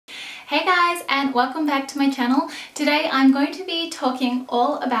Hey guys, and welcome back to my channel. Today I'm going to be talking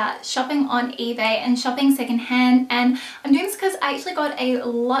all about shopping on eBay and shopping secondhand, and I'm doing this because I actually got a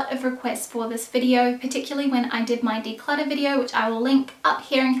lot of requests for this video, particularly when I did my declutter video, which I will link up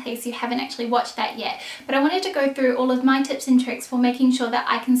here in case you haven't actually watched that yet. But I wanted to go through all of my tips and tricks for making sure that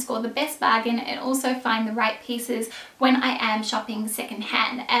I can score the best bargain and also find the right pieces when I am shopping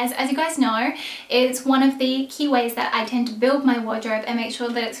secondhand. As you guys know, it's one of the key ways that I tend to build my wardrobe and make sure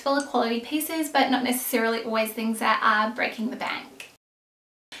that it's full of quality pieces, but not necessarily always things that are breaking the bank.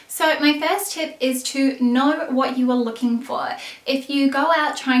 So my first tip is to know what you are looking for. If you go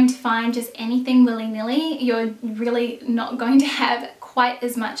out trying to find just anything willy-nilly, you're really not going to have quite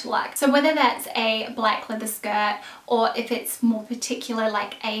as much luck. So whether that's a black leather skirt or if it's more particular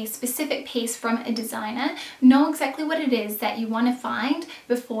like a specific piece from a designer, know exactly what it is that you want to find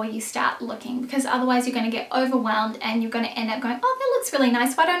before you start looking, because otherwise you're going to get overwhelmed and you're going to end up going, oh, that looks really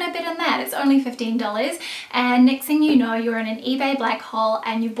nice, why don't I bid on that? It's only $15, and next thing you know you're in an eBay black hole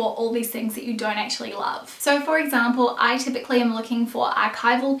and you bought all these things that you don't actually love. So for example, I typically am looking for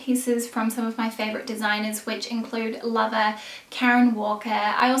archival pieces from some of my favorite designers, which include Lover, Karen Walker.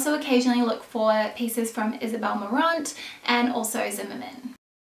 I also occasionally look for pieces from Isabel Marant and also Zimmermann.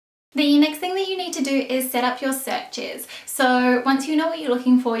 The next thing that you need to do is set up your searches. So once you know what you're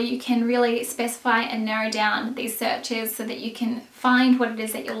looking for, you can really specify and narrow down these searches so that you can find what it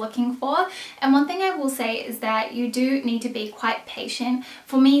is that you're looking for. And one thing I will say is that you do need to be quite patient.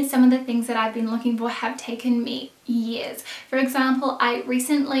 For me, some of the things that I've been looking for have taken me years. For example, I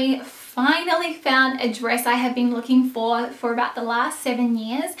recently finally found a dress I have been looking for about the last 7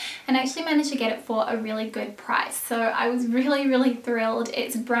 years, and actually managed to get it for a really good price. So I was really thrilled.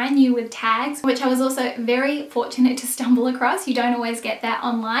 It's brand new with tags, which I was also very fortunate to stumble across. You don't always get that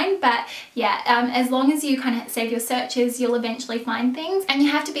online, but yeah, as long as you kind of save your searches, you'll eventually find things, and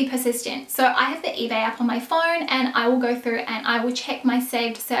you have to be persistent. So I have the eBay app on my phone, and I will go through and I will check my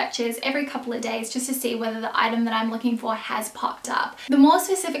saved searches every couple of days just to see whether the item that I'm looking for has popped up. The more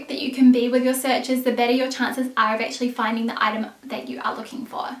specific that you can be with your searches, the better your chances are of actually finding the item that you are looking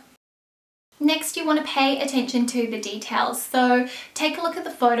for. Next, you want to pay attention to the details. So take a look at the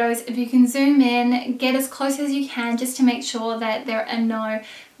photos. If you can zoom in, get as close as you can just to make sure that there are no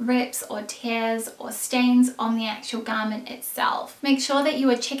rips or tears or stains on the actual garment itself. Make sure that you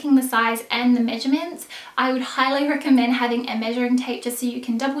are checking the size and the measurements. I would highly recommend having a measuring tape just so you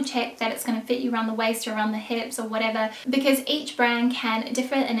can double check that it's going to fit you around the waist or around the hips or whatever, because each brand can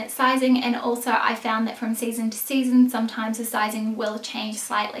differ in its sizing, and also I found that from season to season sometimes the sizing will change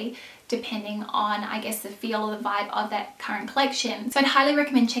slightly depending on, I guess, the feel or the vibe of that current collection. So I'd highly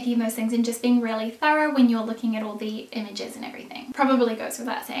recommend checking those things and just being really thorough when you're looking at all the images and everything. Probably goes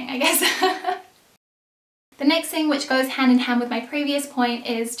without saying, I guess. The next thing, which goes hand in hand with my previous point,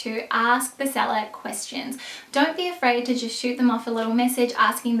 is to ask the seller questions. Don't be afraid to just shoot them off a little message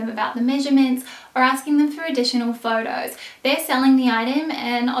asking them about the measurements or asking them for additional photos. They're selling the item,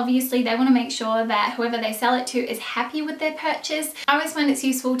 and obviously they want to make sure that whoever they sell it to is happy with their purchase. I always find it's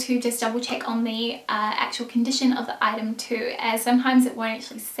useful to just double check on the actual condition of the item too, as sometimes it won't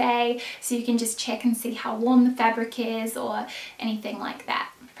actually say, so you can just check and see how warm the fabric is or anything like that.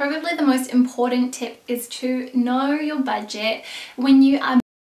 Probably the most important tip is to know your budget. When you are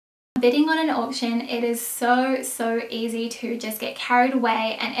bidding on an auction, it is so easy to just get carried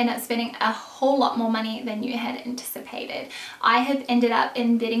away and end up spending a whole lot more money than you had anticipated. I have ended up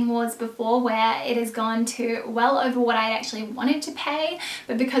in bidding wars before where it has gone to well over what I actually wanted to pay,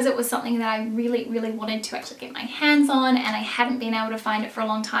 but because it was something that I really wanted to actually get my hands on and I hadn't been able to find it for a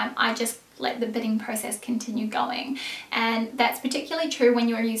long time, I just let the bidding process continue going. And that's particularly true when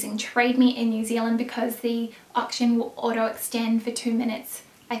you're using Trade Me in New Zealand, because the auction will auto extend for 2 minutes,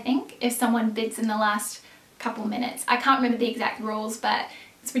 I think, if someone bids in the last couple minutes. I can't remember the exact rules, but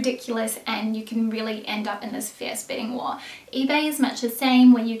it's ridiculous and you can really end up in this fierce bidding war. eBay is much the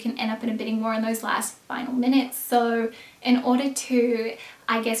same, where you can end up in a bidding war in those last final minutes. So in order to,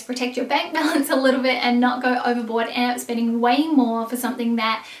 I guess, protect your bank balance a little bit and not go overboard and end up spending way more for something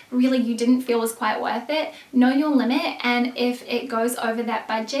that really you didn't feel was quite worth it, know your limit, and if it goes over that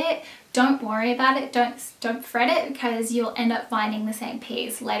budget, don't worry about it, don't fret it, because you'll end up finding the same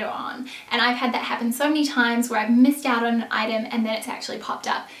piece later on. And I've had that happen so many times where I've missed out on an item and then it's actually popped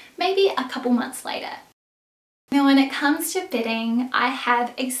up maybe a couple months later. Now when it comes to bidding, I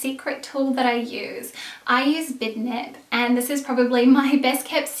have a secret tool that I use. I use BidNip, and this is probably my best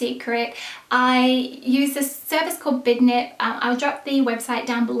kept secret. I use this service called BidNip. I'll drop the website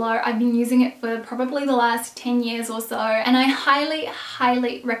down below. I've been using it for probably the last 10 years or so, and I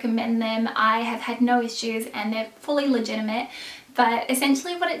highly recommend them. I have had no issues and they're fully legitimate. but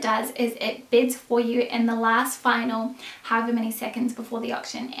essentially what it does is it bids for you in the last final however many seconds before the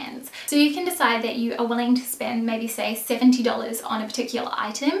auction ends. So you can decide that you are willing to spend maybe say $70 on a particular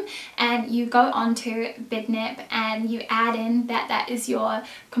item, and you go on to Bidnip and you add in that is your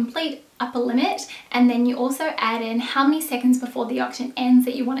complete upper limit, and then you also add in how many seconds before the auction ends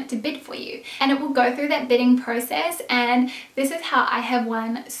that you want it to bid for you, and it will go through that bidding process. And this is how I have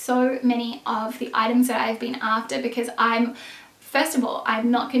won so many of the items that I've been after, because first of all,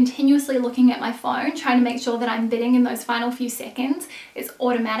 I'm not continuously looking at my phone trying to make sure that I'm bidding in those final few seconds. It's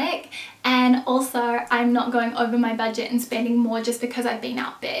automatic. And also I'm not going over my budget and spending more just because I've been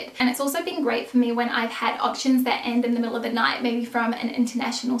outbid. And it's also been great for me when I've had auctions that end in the middle of the night, maybe from an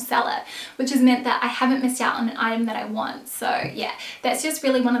international seller, which has meant that I haven't missed out on an item that I want. So yeah, that's just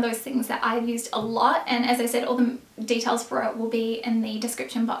really one of those things that I've used a lot. And as I said, all the details for it will be in the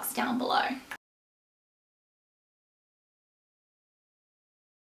description box down below.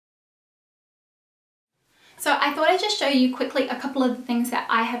 So I thought I'd just show you quickly a couple of the things that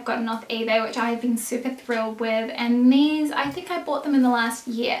I have gotten off eBay, which I have been super thrilled with, and these, I think I bought them in the last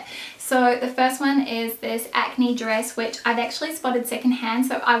year. So the first one is this Acne dress, which I've actually spotted secondhand,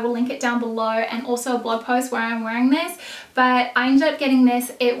 so I will link it down below, and also a blog post where I'm wearing this. But I ended up getting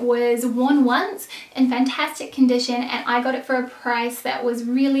this. It was worn once, in fantastic condition, and I got it for a price that was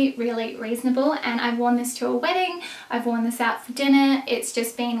really, really reasonable. And I've worn this to a wedding, I've worn this out for dinner. It's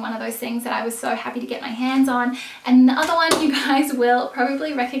just been one of those things that I was so happy to get my hands on. And the other one you guys will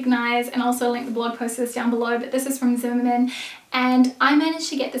probably recognize, and also link the blog post to this down below, but this is from Zimmermann. And I managed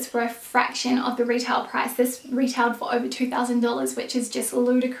to get this for a fraction of the retail price. This retailed for over $2,000, which is just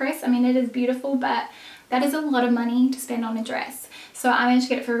ludicrous. I mean, it is beautiful, but that is a lot of money to spend on a dress. So I managed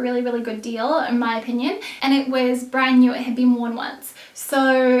to get it for a really, really good deal, in my opinion. And it was brand new, it had been worn once.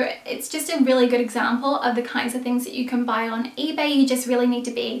 So it's just a really good example of the kinds of things that you can buy on eBay. You just really need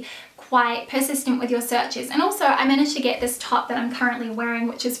to be quite persistent with your searches. And also I managed to get this top that I'm currently wearing,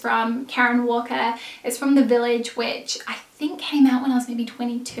 which is from Karen Walker. It's from The Village, which I think came out when I was maybe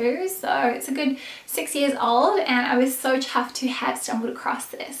 22, so it's a good 6 years old, and I was so chuffed to have stumbled across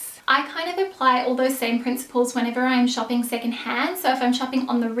this. I kind of apply all those same principles whenever I'm shopping secondhand. So if I'm shopping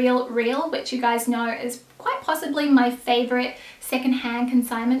on the Real, which you guys know is quite possibly my favorite secondhand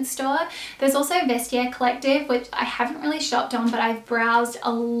consignment store. There's also Vestiaire Collective, which I haven't really shopped on, but I've browsed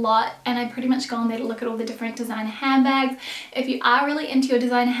a lot, and I pretty much go on there to look at all the different designer handbags. If you are really into your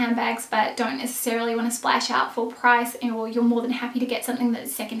designer handbags but don't necessarily want to splash out full price, or you're more than happy to get something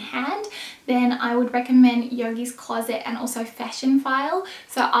that's secondhand, then I would recommend Yogi's Closet and also Fashion File.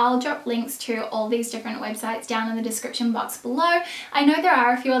 So I'll drop links to all these different websites down in the description box below. I know there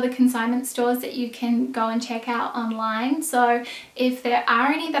are a few other consignment stores that you can go and check out online, so if there are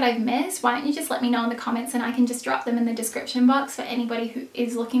any that I've missed, why don't you just let me know in the comments, and I can just drop them in the description box for anybody who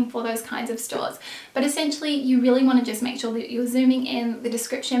is looking for those kinds of stores. But essentially you really want to just make sure that you're zooming in, the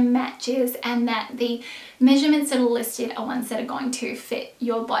description matches, and that the measurements that are listed are ones that are going to fit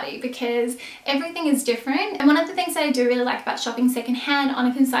your body, because everything is different. And one of the things that I do really like about shopping secondhand on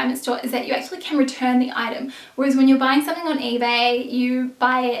a consignment store is that you actually can return the item, whereas when you're buying something on eBay, you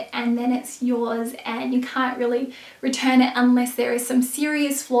buy it and then it's yours, and you can't really return it unless there is some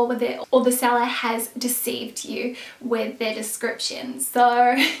serious flaw with it, or the seller has deceived you with their description.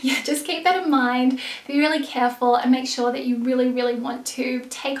 So yeah, just keep that in mind, be really careful, and make sure that you really, really want to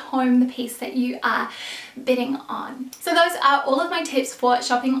take home the piece that you are bidding on. So those are all of my tips for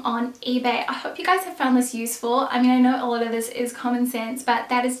shopping on eBay. I hope you guys have found this useful. I mean, I know a lot of this is common sense, but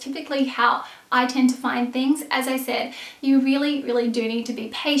that is typically how I tend to find things. As I said, you really, really do need to be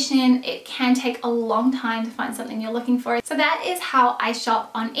patient. It can take a long time to find something you're looking for. So that is how I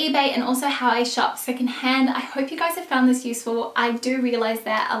shop on eBay, and also how I shop secondhand. I hope you guys have found this useful. I do realize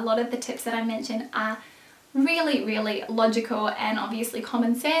that a lot of the tips that I mentioned are really, really logical and obviously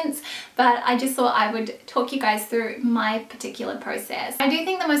common sense, but I just thought I would talk you guys through my particular process. I do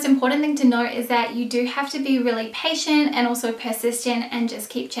think the most important thing to note is that you do have to be really patient and also persistent, and just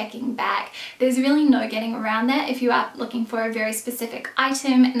keep checking back. There's really no getting around that if you are looking for a very specific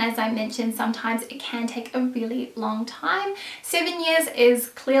item, and as I mentioned, sometimes it can take a really long time. 7 years is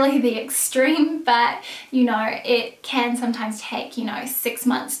clearly the extreme, but you know, it can sometimes take, you know, 6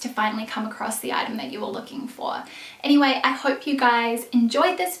 months to finally come across the item that you were looking for. Anyway, I hope you guys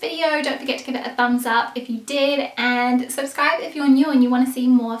enjoyed this video. Don't forget to give it a thumbs up if you did, and subscribe if you're new and you want to see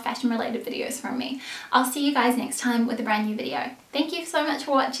more fashion related videos from me. I'll see you guys next time with a brand new video. Thank you so much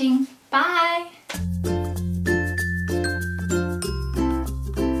for watching. Bye!